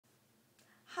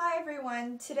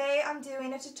everyone, today I'm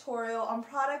doing a tutorial on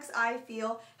products I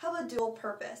feel have a dual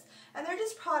purpose, and they're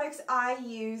just products I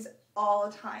use all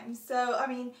the time. So I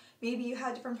mean, maybe you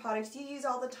have different products you use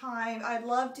all the time. I'd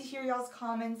love to hear y'all's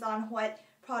comments on what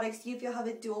products you feel have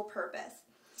a dual purpose.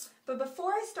 But before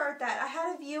I start that, I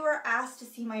had a viewer ask to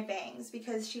see my bangs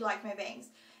because she liked my bangs,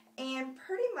 and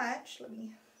pretty much, let me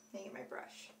get my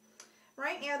brush.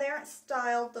 Right now they aren't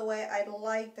styled the way I'd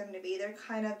like them to be. They're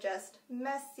kind of just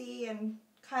messy and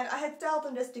I had styled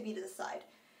them just to be to the side.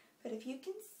 But if you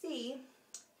can see,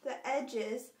 the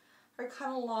edges are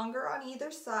kind of longer on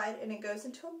either side and it goes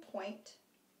into a point.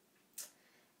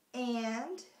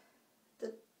 And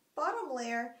the bottom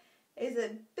layer is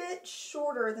a bit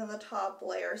shorter than the top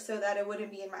layer so that it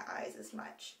wouldn't be in my eyes as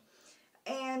much.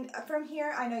 And from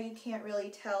here, I know you can't really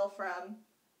tell from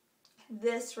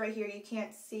this right here, you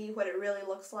can't see what it really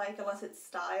looks like unless it's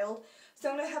styled. So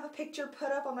I'm going to have a picture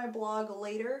put up on my blog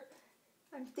later.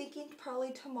 I'm thinking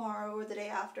probably tomorrow or the day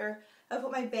after of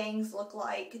what my bangs look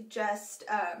like just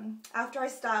after I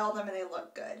style them and they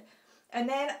look good. And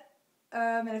then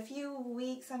in a few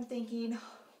weeks I'm thinking,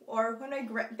 or when my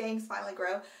bangs finally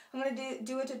grow, I'm going to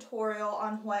do a tutorial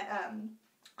on what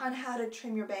on how to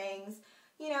trim your bangs.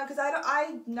 You know, because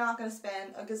I'm not going to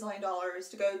spend a gazillion dollars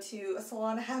to go to a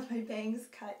salon to have my bangs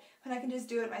cut when I can just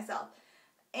do it myself.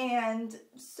 And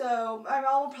so my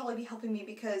mom will probably be helping me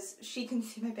because she can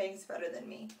see my bangs better than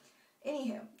me.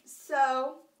 Anywho,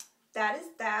 so that is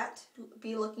that.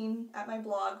 Be looking at my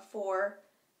blog for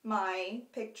my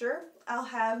picture. I'll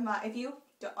have my, if you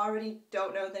already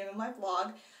don't know the name of my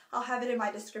blog, I'll have it in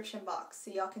my description box so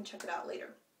y'all can check it out later.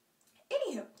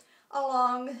 Anywho,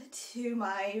 along to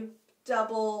my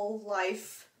double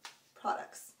life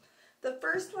products. The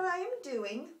first one I am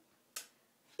doing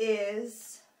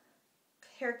is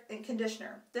hair and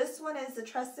conditioner. This one is the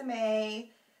TRESemmé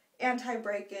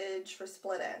anti-breakage for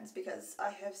split ends because I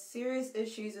have serious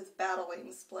issues with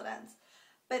battling split ends.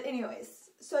 But anyways,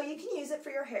 so you can use it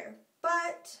for your hair,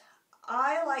 but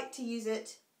I like to use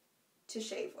it to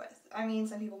shave with. I mean,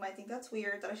 some people might think that's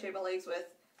weird that I shave my legs with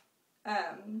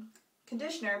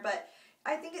conditioner, but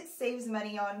I think it saves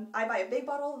money on, I buy a big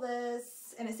bottle of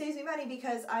this, and it saves me money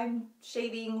because I'm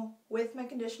shaving with my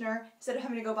conditioner instead of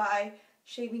having to go buy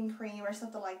shaving cream or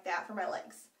something like that for my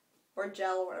legs, or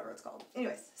gel or whatever it's called.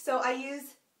 Anyways, so I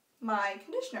use my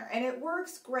conditioner, and it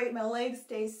works great. My legs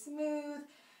stay smooth,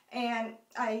 and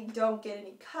I don't get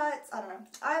any cuts. I don't know.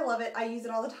 I love it. I use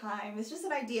it all the time. It's just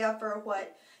an idea for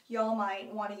what y'all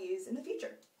might want to use in the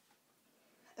future.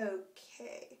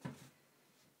 Okay.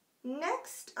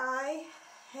 Next, I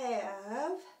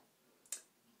have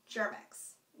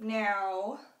Germ-X.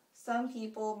 Now, some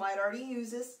people might already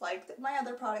use this, like my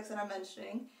other products that I'm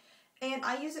mentioning, and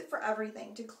I use it for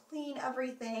everything, to clean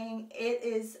everything. It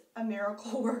is a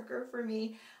miracle worker for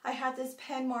me. I had this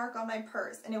pen mark on my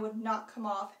purse, and it would not come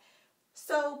off.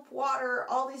 Soap, water,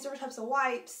 all these different types of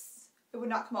wipes, it would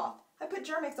not come off. I put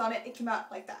Germ-X on it, it came out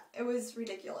like that. It was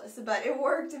ridiculous, but it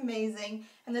worked amazing.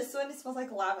 And this one smells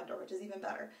like lavender, which is even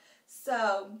better.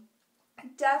 So,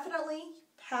 definitely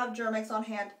have Germ-X on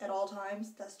hand at all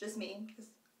times. That's just me, because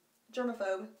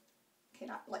germaphobe. Okay,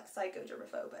 not like psycho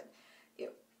germaphobe, but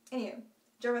ew. Anyway,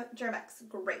 Germ-X,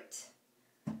 great.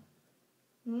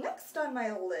 Next on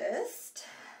my list,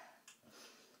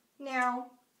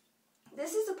 now,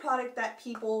 this is a product that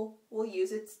people will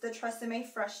use. It's the TRESemmé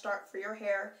Fresh Start for your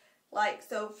hair. Like,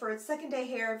 so for second day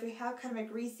hair, if you have kind of a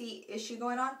greasy issue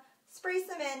going on, spray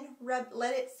some in,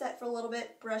 let it set for a little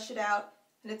bit, brush it out,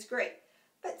 and it's great.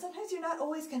 But sometimes you're not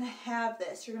always going to have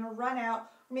this. You're going to run out,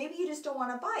 or maybe you just don't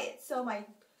want to buy it. So my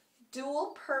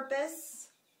dual purpose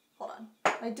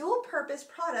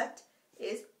product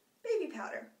is baby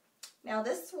powder. Now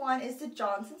this one is the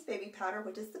Johnson's baby powder,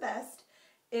 which is the best,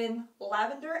 in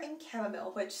lavender and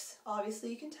chamomile, which obviously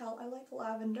you can tell I like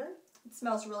lavender. It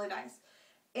smells really nice.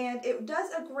 And it does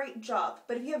a great job,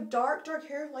 but if you have dark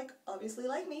hair, like obviously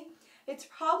like me, it's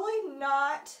probably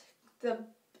not the,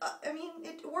 I mean,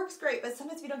 it works great, but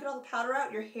sometimes if you don't get all the powder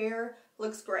out, your hair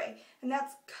looks gray, and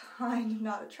that's kind of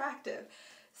not attractive.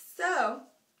 So,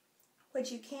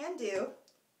 what you can do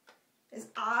is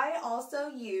I also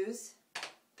use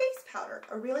face powder,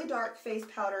 a really dark face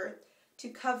powder to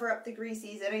cover up the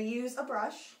greasies, and I use a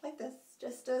brush like this,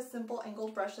 just a simple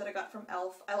angled brush that I got from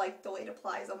e.l.f. I like the way it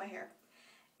applies on my hair.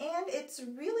 And it's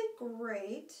really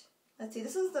great. Let's see,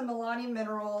 this is the Milani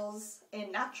Minerals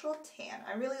in Natural Tan.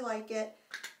 I really like it.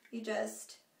 You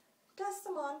just dust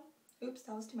them on. Oops,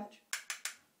 that was too much.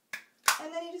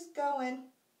 And then you just go in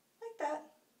like that.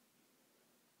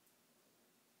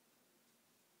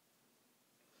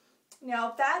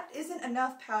 Now, if that isn't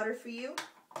enough powder for you,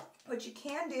 what you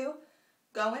can do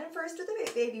go in first with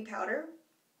the baby powder.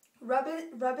 Rub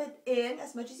it in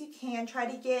as much as you can. Try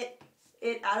to get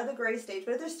it out of the gray stage.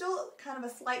 But if there's still kind of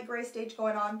a slight gray stage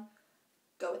going on,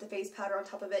 go with the face powder on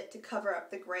top of it to cover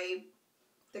up the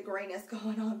grayness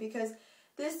going on, because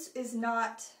this is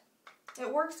not,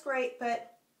 it works great,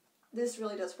 but this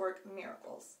really does work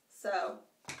miracles. So,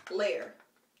 layer.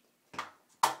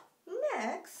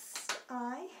 Next,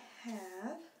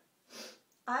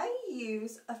 I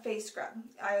use a face scrub.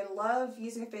 I love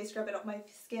using a face scrub. My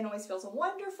skin always feels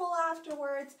wonderful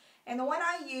afterwards. And the one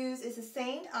I use is the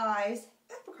St. Ives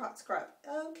Apricot Scrub.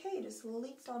 Okay, just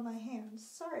leaked on my hands.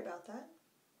 Sorry about that.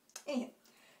 Anyway,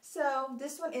 so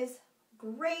this one is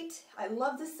great. I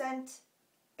love the scent,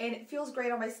 and it feels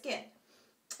great on my skin.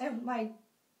 And my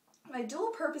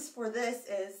dual purpose for this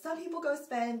is, some people go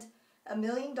spend $1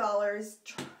 million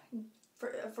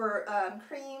for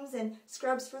creams and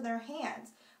scrubs for their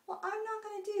hands. Well, I'm not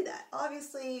going to do that.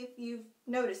 Obviously, if you've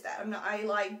noticed that, I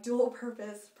like dual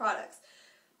purpose products.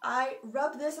 I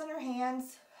rub this on your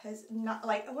hands, as not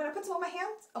like when I put some on my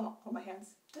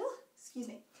hands, excuse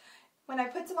me. When I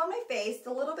put some on my face,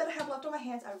 the little bit I have left on my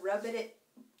hands, I rub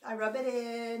it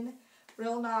in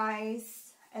real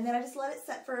nice, and then I just let it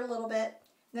set for a little bit.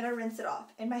 Then I rinse it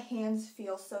off, and my hands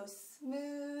feel so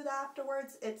smooth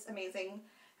afterwards. It's amazing.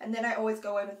 And then I always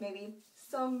go in with maybe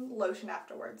some lotion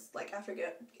afterwards, like after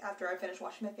I finish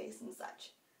washing my face and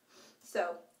such.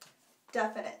 So,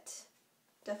 definite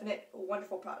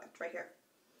wonderful product right here.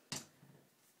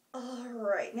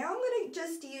 Alright, now I'm going to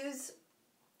just use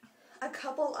a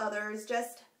couple others.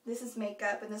 This is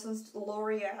makeup, and this one's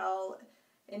L'Oreal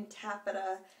in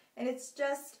Taffeta, and it's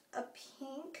just a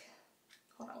pink,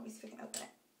 hold on, let me see if I can open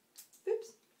it.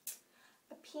 Oops.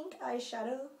 A pink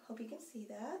eyeshadow, hope you can see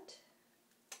that.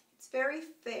 It's very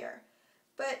fair,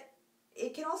 but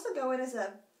it can also go in as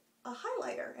a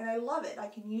highlighter, and I love it. I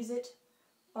can use it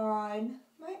on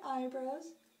my eyebrows,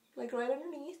 like right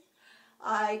underneath.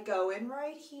 I go in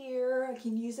right here. I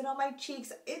can use it on my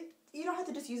cheeks. You don't have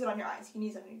to just use it on your eyes. You can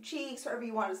use it on your cheeks, wherever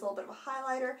you want. It's a little bit of a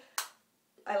highlighter.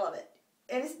 I love it.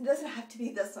 And it doesn't have to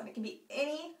be this one. It can be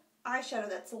any eyeshadow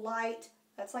that's light,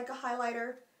 that's like a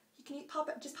highlighter. You can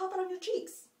just pop it on your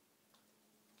cheeks.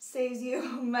 Saves you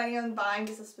money on buying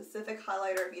just a specific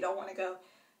highlighter if you don't want to go.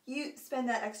 You spend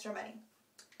that extra money.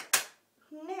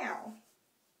 Now,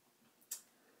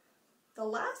 the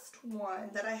last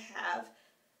one that I have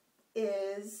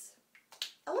is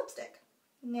a lipstick.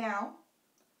 Now,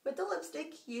 with the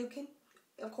lipstick, you can,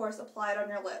 of course, apply it on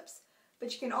your lips.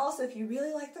 But you can also, if you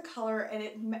really like the color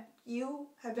and you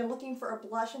have been looking for a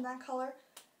blush in that color,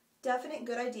 definite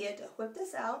good idea to whip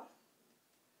this out.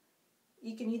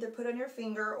 You can either put it on your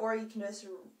finger, or you can just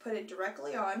put it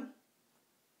directly on,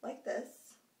 like this,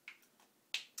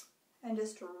 and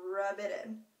just rub it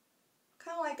in.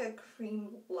 Kind of like a cream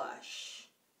blush.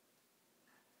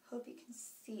 Hope you can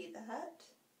see that.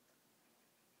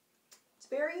 It's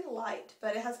very light,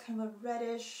 but it has kind of a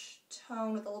reddish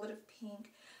tone with a little bit of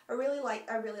pink. I really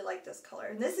like this color.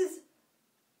 And this is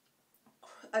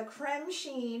a creme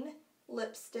sheen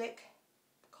lipstick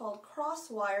called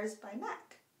Crosswires by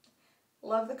MAC.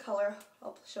 Love the color.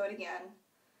 I'll show it again.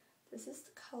 This is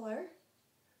the color.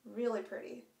 Really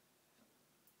pretty.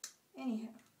 Anyhow.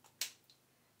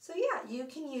 So yeah, you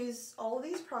can use all of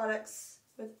these products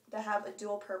that have a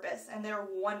dual purpose, and they're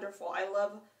wonderful. I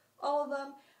love all of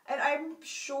them, and I'm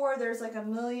sure there's like a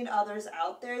million others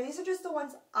out there. These are just the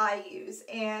ones I use,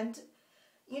 and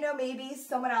you know, maybe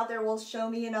someone out there will show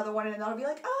me another one, and they'll be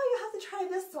like, oh, you have to try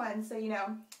this one. So, you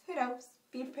know, who knows?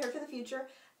 Be prepared for the future,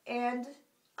 and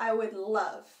I would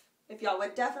love if y'all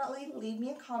would definitely leave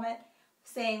me a comment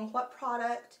saying what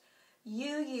product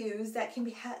you use that can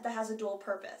be that has a dual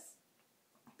purpose,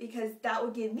 because that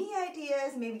would give me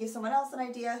ideas, maybe give someone else an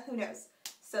idea, who knows.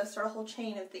 So start a whole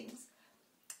chain of things.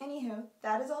 Anywho,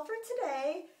 that is all for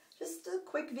today. Just a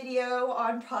quick video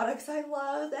on products I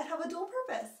love that have a dual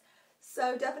purpose.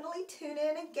 So definitely tune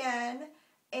in again,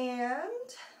 and I'm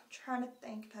trying to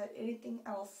think about anything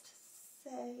else to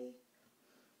say.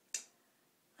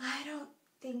 I don't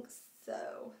think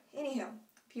so. Anyhow,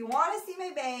 if you want to see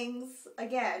my bangs,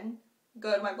 again,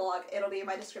 go to my blog. It'll be in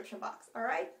my description box.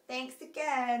 Alright? Thanks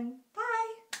again. Bye!